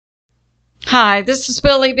Hi, this is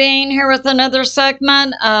Billie Beene here with another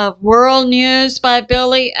segment of World News by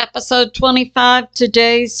Billie, episode 25.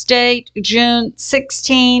 Today's date, June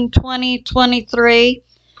 16, 2023.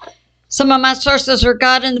 Some of my sources are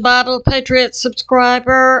God in the Bible, Patriot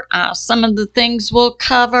Subscriber. Some of the things we'll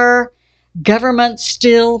cover: government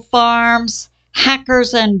still farms,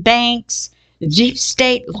 hackers and banks, deep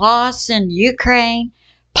state loss in Ukraine.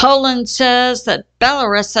 Poland says that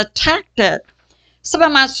Belarus attacked it. Some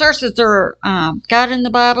of my sources are God in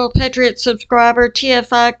the Bible, Patriot Subscriber,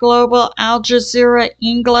 TFI Global, Jazeera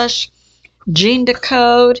English,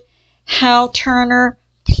 Decode, Hal Turner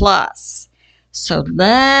Plus. So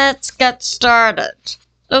let's get started.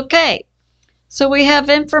 Okay, so we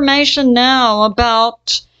have information now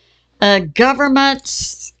about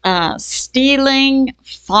governments stealing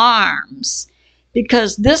farms,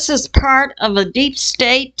 because this is part of a deep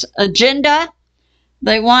state agenda.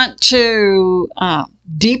 They want to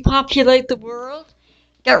depopulate the world,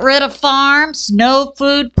 get rid of farms, no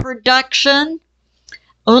food production,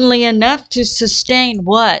 only enough to sustain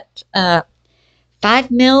what? 5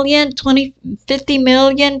 million, 50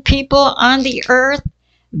 million people on the earth?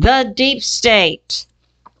 The deep state.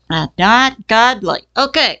 Not godly.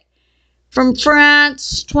 Okay, from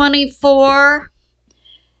France 24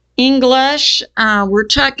 English, we're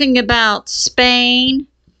talking about Spain.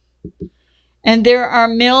 And there are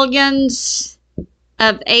millions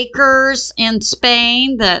of acres in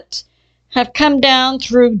Spain that have come down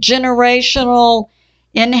through generational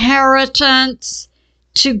inheritance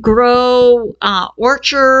to grow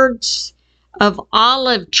orchards of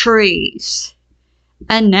olive trees.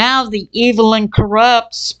 And now the evil and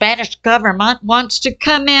corrupt Spanish government wants to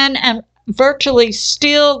come in and virtually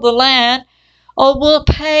steal the land. Oh, we'll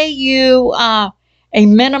pay you a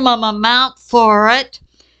minimum amount for it,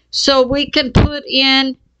 so we can put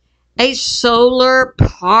in a solar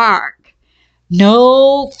park.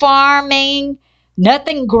 No farming,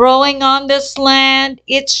 nothing growing on this land.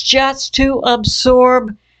 It's just to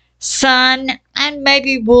absorb sun, and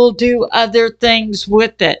maybe we'll do other things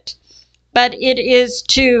with it. But it is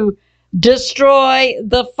to destroy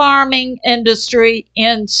the farming industry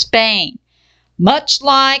in Spain, much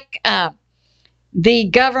like the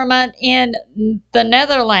government in the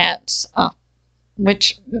Netherlands,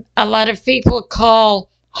 which a lot of people call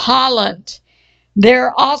Holland.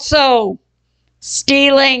 They're also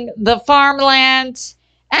stealing the farmlands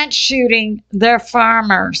and shooting their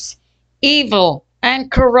farmers. Evil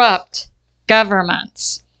and corrupt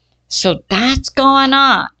governments. So that's going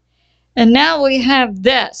on. And now we have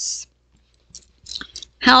this.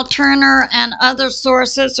 Hal Turner and other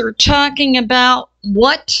sources are talking about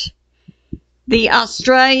what the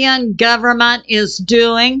Australian government is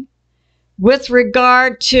doing with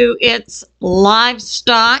regard to its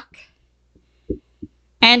livestock,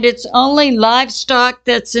 and it's only livestock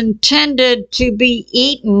that's intended to be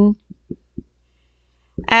eaten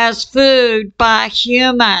as food by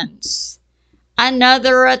humans.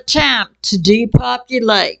 Another attempt to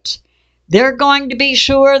depopulate. They're going to be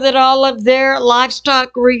sure that all of their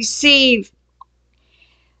livestock receive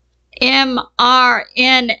mRNA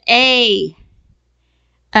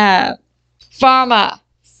pharma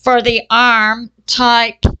for the arm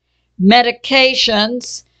type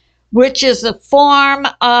medications, which is a form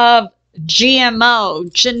of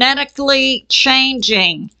GMO, genetically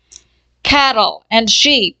changing cattle and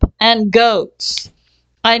sheep and goats.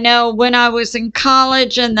 I know when I was in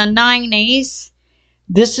college in the 90s,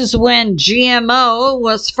 this is when GMO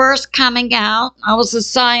was first coming out. I was a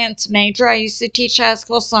science major. I used to teach high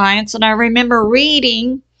school science, and I remember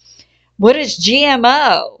reading, what is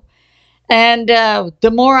GMO? And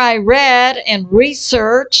the more I read and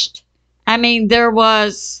researched, I mean,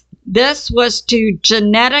 this was to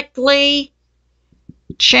genetically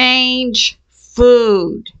change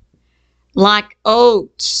food, like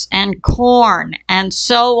oats and corn and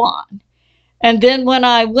so on. And then when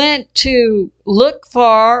I went to look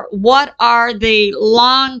for what are the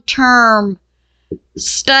long-term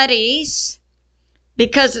studies,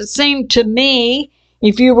 because it seemed to me,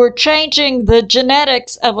 if you were changing the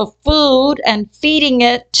genetics of a food and feeding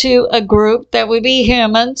it to a group that would be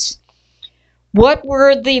humans, what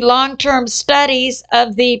were the long-term studies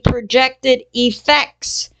of the projected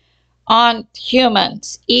effects on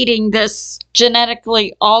humans eating this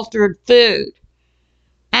genetically altered food?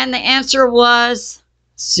 And the answer was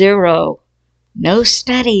zero. No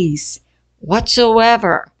studies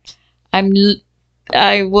whatsoever.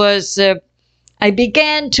 I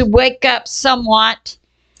began to wake up somewhat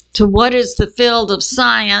to what is the field of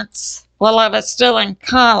science while I was still in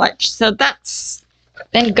college. So that's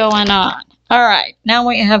been going on. All right, now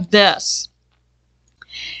we have this.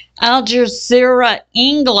 Jazeera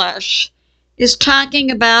English is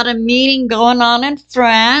talking about a meeting going on in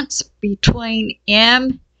France between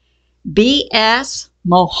MBS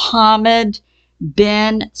Mohammed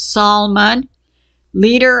bin Salman,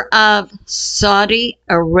 leader of Saudi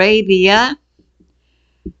Arabia,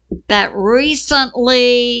 that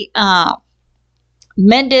recently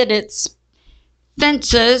mended its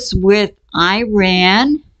fences with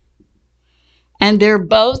Iran, and they're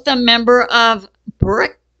both a member of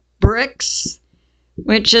BRICS,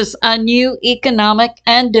 which is a new economic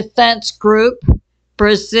and defense group: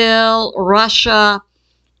 Brazil, Russia,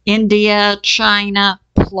 India, China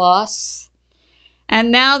plus. And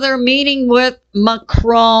now they're meeting with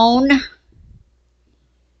Macron,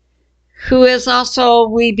 who is also,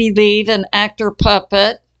 we believe, an actor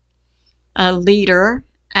puppet, a leader,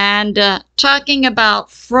 and talking about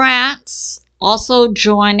France also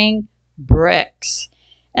joining BRICS.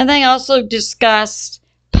 And they also discussed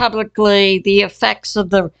publicly the effects of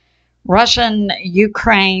the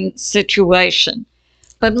Russian-Ukraine situation.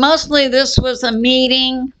 But mostly this was a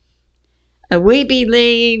meeting, we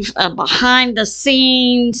believe, behind the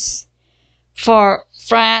scenes for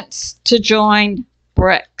France to join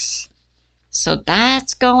BRICS. So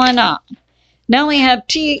that's going on. Now we have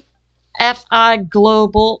TFI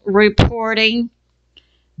Global reporting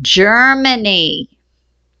Germany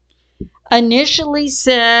initially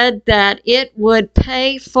said that it would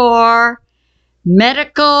pay for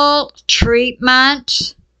medical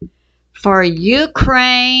treatment for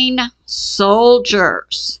Ukraine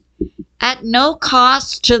soldiers at no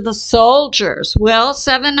cost to the soldiers. Well,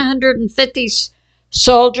 750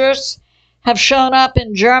 soldiers have shown up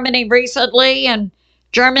in Germany recently, and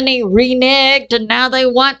Germany reneged, and now they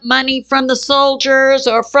want money from the soldiers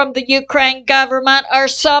or from the Ukraine government or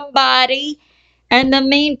somebody. In the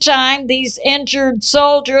meantime, these injured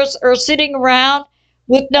soldiers are sitting around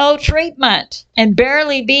with no treatment and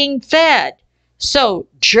barely being fed. So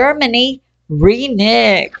Germany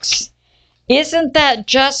reneges. Isn't that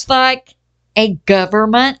just like a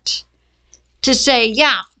government to say,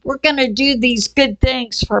 yeah, we're going to do these good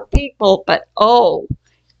things for people, but oh,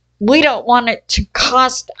 we don't want it to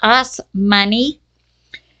cost us money?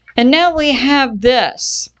 And now we have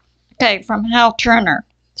this, okay, from Hal Turner.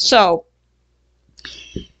 So,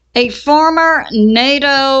 a former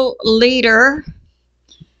NATO leader,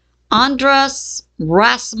 Andras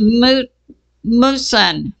Rasmussen,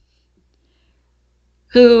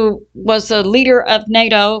 who was a leader of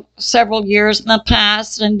NATO several years in the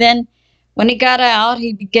past, and then when he got out,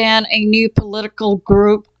 he began a new political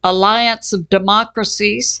group, Alliance of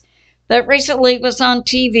Democracies, that recently was on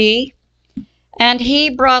TV, and he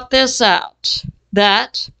brought this out,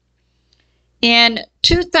 that in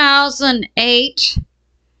 2008,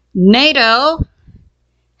 NATO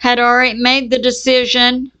had already made the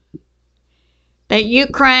decision that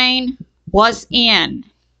Ukraine was in.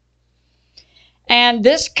 And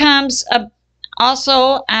this comes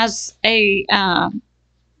also as a,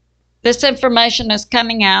 this information is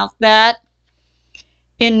coming out that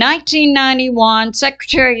in 1991,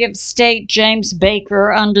 Secretary of State James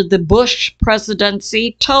Baker, under the Bush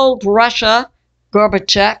presidency, told Russia,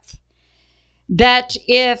 Gorbachev, that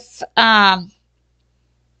if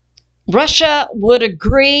Russia would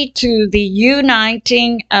agree to the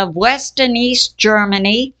uniting of West and East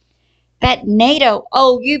Germany, that NATO,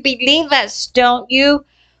 oh, you believe us, don't you?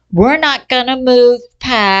 We're not going to move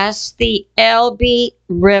past the Elbe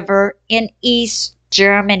River in East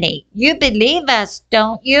Germany. You believe us,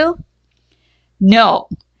 don't you? No.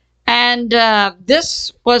 And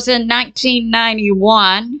this was in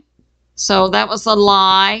 1991, so that was a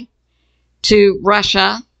lie to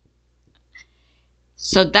Russia.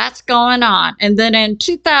 So that's going on. And then in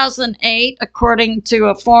 2008, according to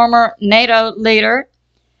a former NATO leader,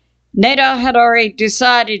 NATO had already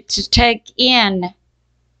decided to take in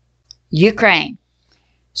Ukraine.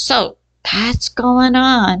 So that's going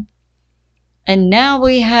on. And now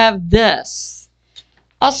we have this.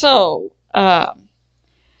 Also,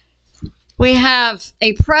 we have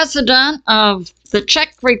a president of the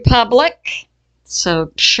Czech Republic. So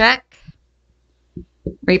Czech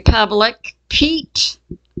Republic, Pete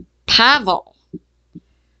Pavel,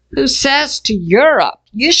 who says to Europe,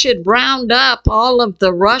 you should round up all of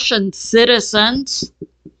the Russian citizens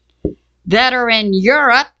that are in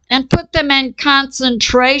Europe and put them in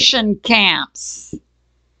concentration camps,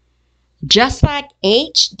 just like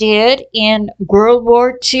H did in World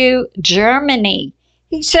War II Germany.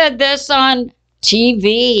 He said this on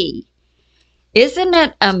TV. Isn't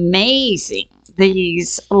it amazing?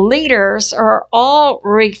 These leaders are all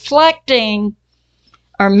reflecting,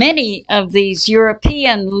 or many of these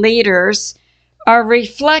European leaders are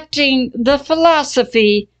reflecting the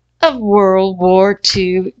philosophy of World War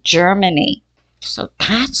II Germany. So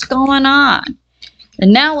that's going on.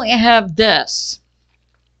 And now we have this.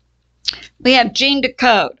 We have gene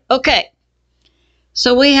decode. Okay.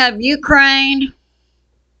 So we have Ukraine.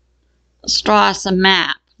 Let's draw us a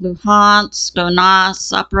map. Luhansk,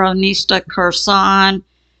 Donetsk, Zaporizhzhia, Kherson,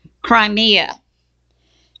 Crimea.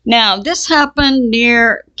 Now, this happened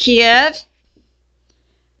near Kiev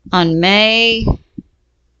on May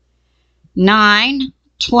 9,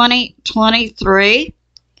 2023.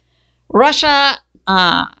 Russia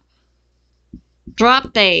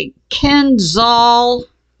dropped a Kinzhal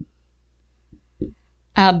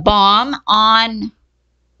bomb on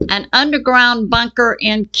an underground bunker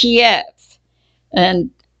in Kiev. And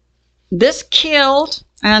this killed,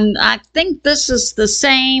 and I think this is the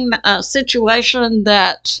same situation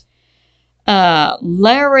that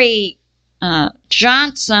Larry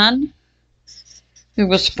Johnson, who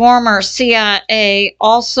was former CIA,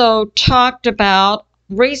 also talked about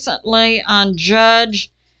recently on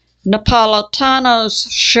Judge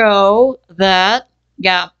Napolitano's show that,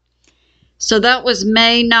 so that was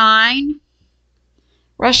May 9.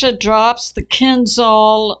 Russia drops the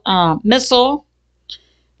Kinzhal missile.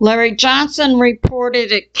 Larry Johnson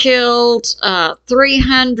reported it killed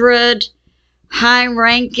 300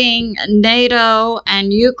 high-ranking NATO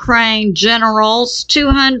and Ukraine generals.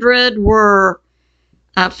 200 were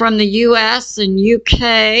from the U.S. and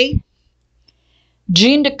U.K.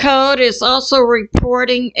 Gene Decode is also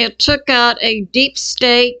reporting it took out a deep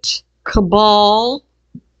state cabal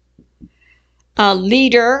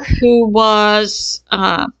leader who was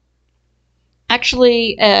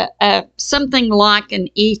actually something like an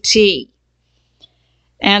ET.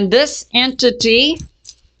 And this entity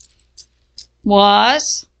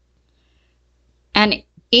was an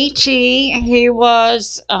ET. He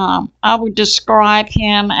was, I would describe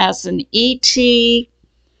him as an ET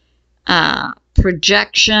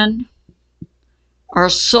projection or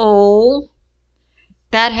soul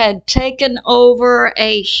that had taken over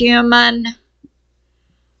a human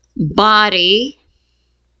body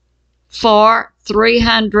for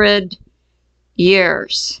 300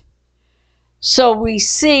 years. So we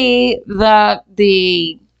see that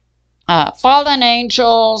the fallen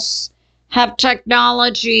angels have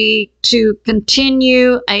technology to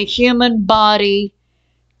continue a human body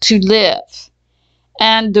to live.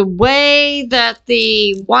 And the way that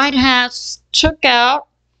the White Hats took out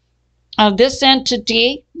this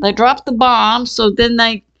entity, they dropped the bomb, so then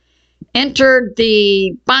they entered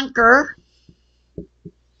the bunker,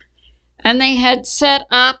 and they had set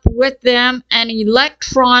up with them an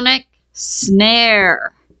electronic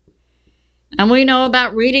snare. And we know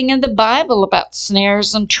about reading in the Bible about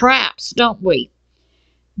snares and traps, don't we?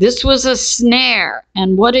 This was a snare,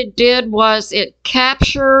 and what it did was it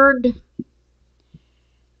captured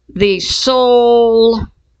the soul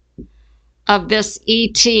of this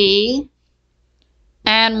ET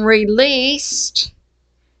and released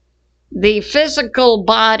the physical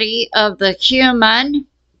body of the human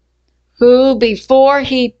who, before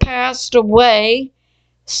he passed away,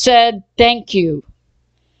 said, "Thank you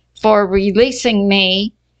for releasing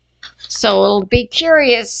me." So it'll be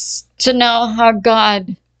curious to know how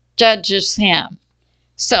God judges him.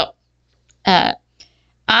 So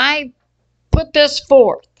I put this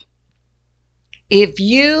forth. If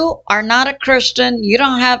you are not a Christian, you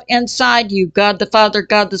don't have inside you God the Father,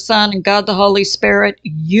 God the Son, and God the Holy Spirit,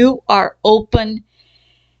 you are open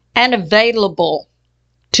and available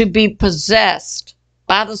to be possessed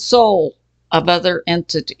by the soul of other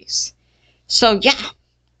entities. So yeah,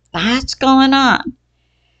 that's going on.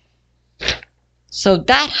 So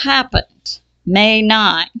that happened May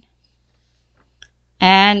 9.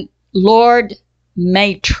 And Lord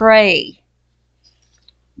Maitre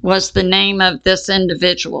was the name of this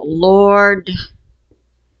individual. Lord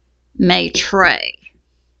Maitre.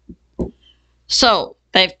 So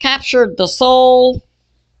they've captured the soul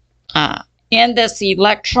in this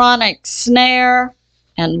electronic snare,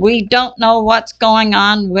 and we don't know what's going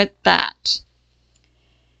on with that.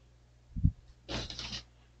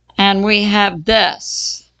 And we have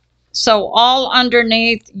this. So all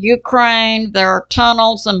underneath Ukraine, there are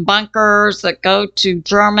tunnels and bunkers that go to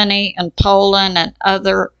Germany and Poland and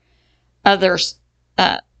other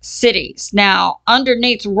cities. Now,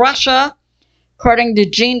 underneath Russia, according to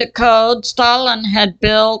Gene Decode, Stalin had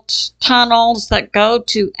built tunnels that go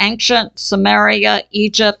to ancient Samaria,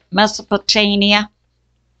 Egypt, Mesopotamia.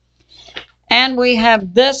 And we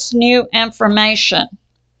have this new information.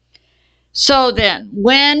 So then,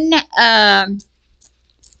 when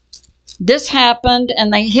this happened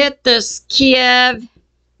and they hit this Kiev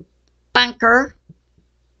bunker.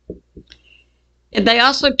 They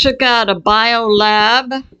also took out a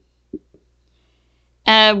biolab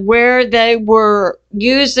where they were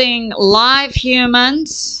using live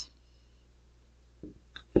humans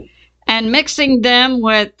and mixing them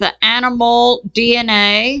with the animal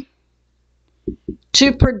DNA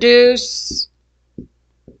to produce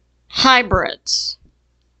hybrids.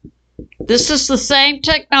 This is the same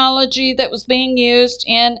technology that was being used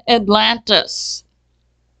in Atlantis.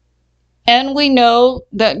 And we know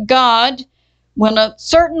that God, when a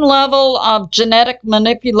certain level of genetic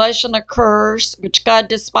manipulation occurs, which God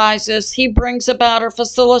despises, he brings about or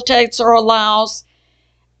facilitates or allows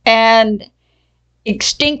an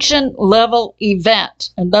extinction level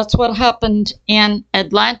event. And that's what happened in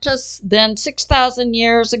Atlantis. Then 6,000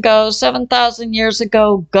 years ago, 7,000 years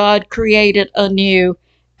ago, God created a new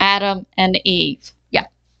Adam and Eve. Yeah.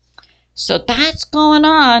 So that's going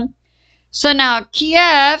on. So now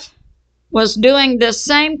Kiev was doing the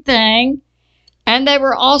same thing, and they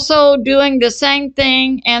were also doing the same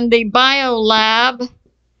thing in the biolab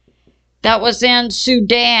that was in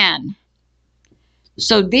Sudan.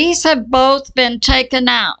 So these have both been taken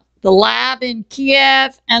out, the lab in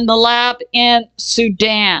Kiev and the lab in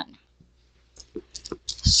Sudan.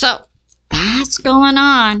 So that's going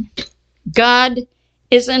on. God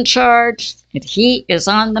is in charge, and he is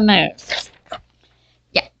on the move.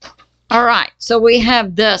 Yeah. All right, so we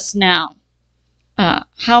have this now.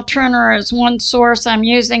 Hal Turner is one source I'm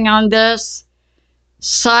using on this.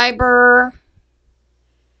 Cyber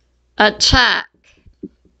attack.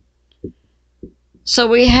 So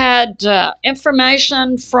we had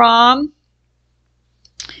information from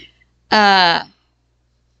that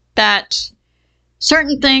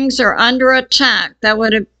certain things are under attack. That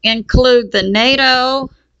would include the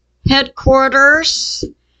NATO headquarters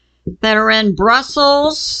that are in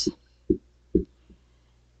Brussels.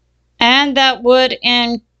 And that would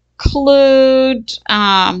include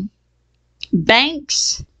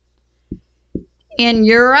banks in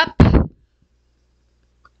Europe.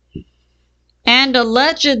 And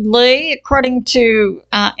allegedly, according to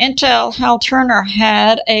Intel, Hal Turner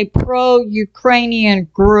had a pro-Ukrainian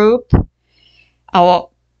group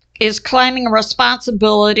is claiming a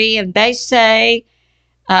responsibility, and they say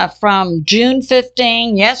from June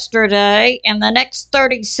 15, yesterday, in the next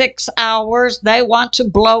 36 hours, they want to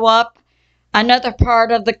blow up another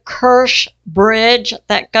part of the Kerch Bridge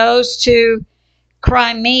that goes to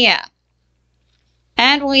Crimea.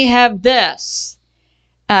 And we have this.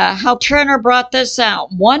 Hal Turner brought this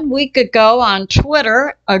out 1 week ago on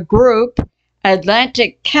Twitter. A group,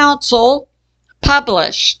 Atlantic Council,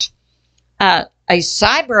 published a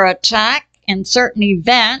cyber attack in certain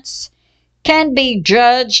events can be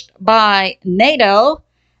judged by NATO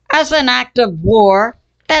as an act of war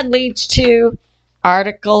that leads to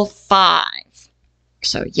Article 5.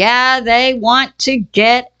 So yeah, they want to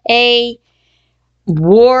get a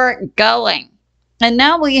war going. And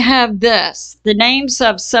now we have this, the names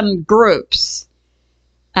of some groups,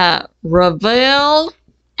 Reveal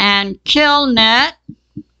and Killnet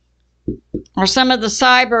are some of the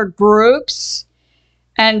cyber groups,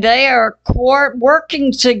 and they are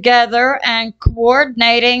working together and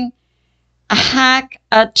coordinating a hack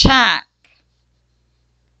attack.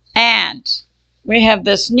 And we have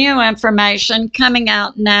this new information coming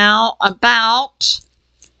out now about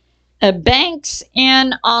banks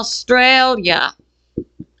in Australia.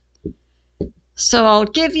 So I'll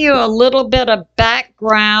give you a little bit of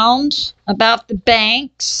background about the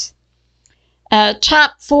banks.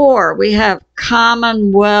 Top 4, we have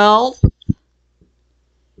Commonwealth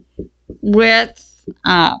with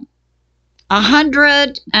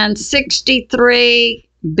 163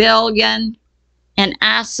 billion in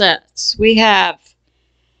assets. We have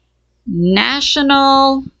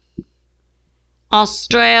National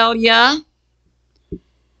Australia,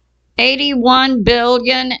 81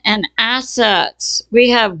 billion in assets. We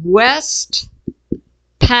have Westpac,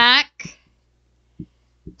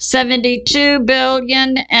 72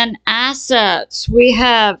 billion in assets. We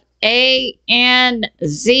have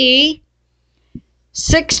ANZ,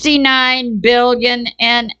 69 billion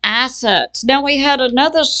in assets. Now we had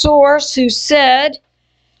another source who said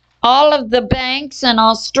all of the banks in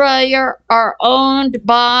Australia are owned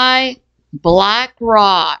by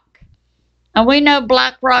BlackRock. And we know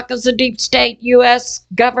BlackRock is a deep state U.S.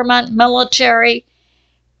 government military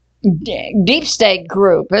deep state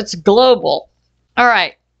group. It's global. All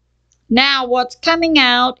right. Now what's coming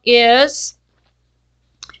out is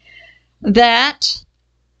that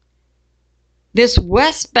this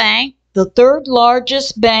Westpac, the third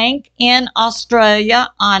largest bank in Australia,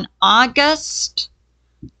 on August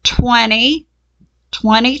 20,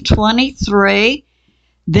 2023,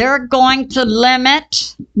 they're going to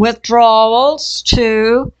limit withdrawals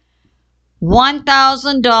to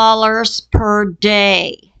 $1,000 per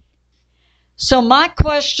day. So my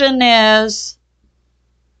question is,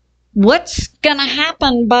 what's going to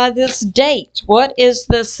happen by this date? What is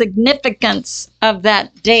the significance of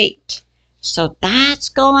that date? So that's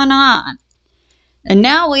going on. And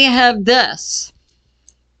now we have this.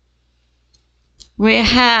 We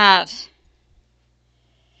have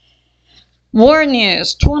War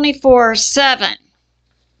News 24/7.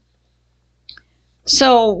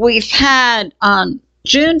 So we've had on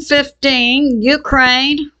June 15,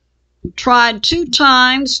 Ukraine tried 2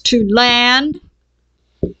 times to land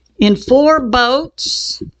in 4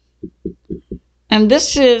 boats. And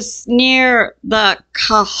this is near the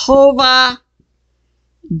Kahova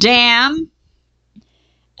Dam.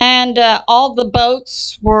 And all the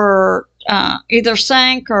boats were either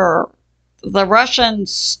sank or the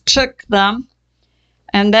Russians took them.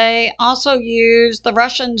 And they also the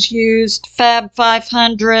Russians used Fab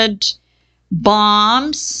 500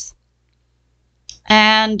 bombs.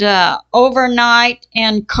 And overnight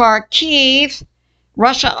in Kharkiv,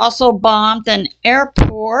 Russia also bombed an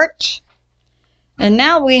airport. And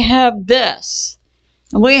now we have this.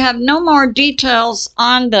 And we have no more details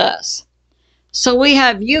on this. So we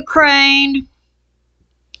have Ukraine,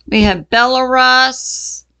 we have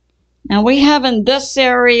Belarus, and we have in this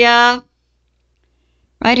area,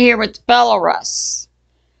 right here with Belarus.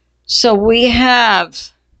 So we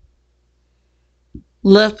have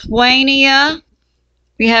Lithuania,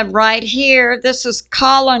 we have right here, this is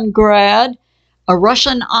Kaliningrad, a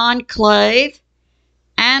Russian enclave,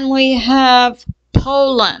 and we have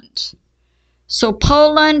Poland. So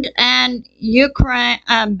Poland and Ukraine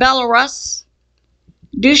and Belarus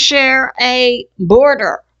do share a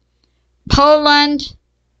border. Poland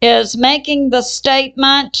is making the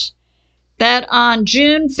statement that on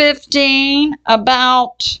June 15,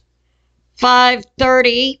 about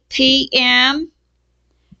 5:30 p.m.,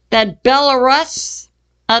 that Belarus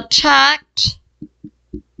attacked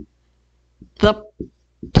the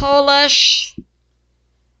Polish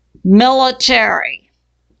military.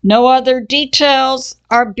 No other details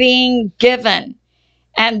are being given.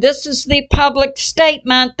 And this is the public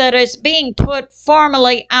statement that is being put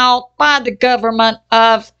formally out by the government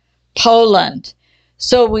of Poland.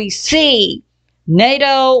 So we see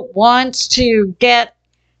NATO wants to get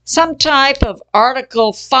some type of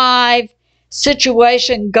Article 5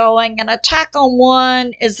 situation going. An attack on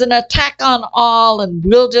one is an attack on all, and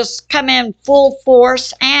we'll just come in full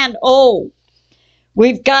force. And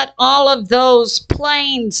we've got all of those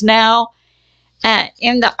planes now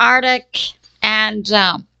in the Arctic and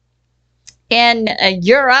in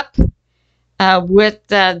Europe with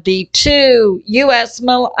the 2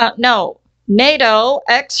 NATO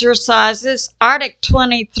exercises, Arctic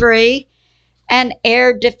 23 and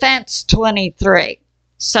Air Defense 23.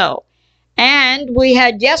 So, and we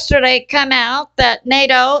had yesterday come out that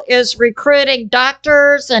NATO is recruiting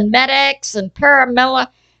doctors and medics and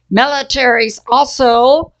paramilitaries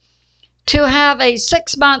also to have a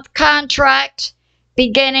 6-month contract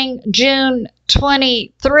beginning June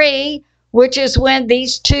 23, which is when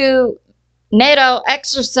these 2 NATO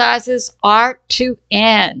exercises are to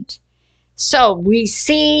end. So we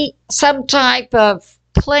see some type of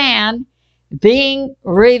plan being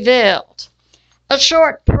revealed. A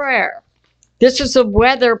short prayer. This is a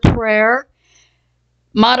weather prayer,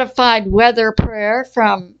 modified weather prayer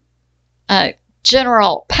from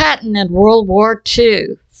General Patton in World War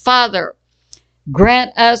II. Father,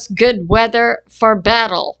 grant us good weather for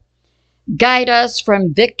battle. Guide us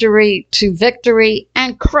from victory to victory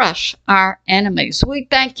and crush our enemies. We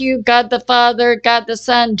thank you, God the Father, God the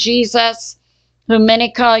Son, Jesus, whom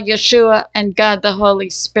many call Yeshua, and God the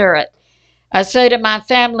Holy Spirit. I say to my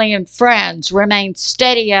family and friends, remain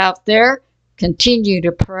steady out there. Continue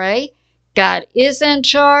to pray. God is in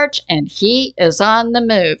charge and He is on the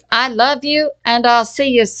move. I love you, and I'll see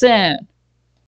you soon.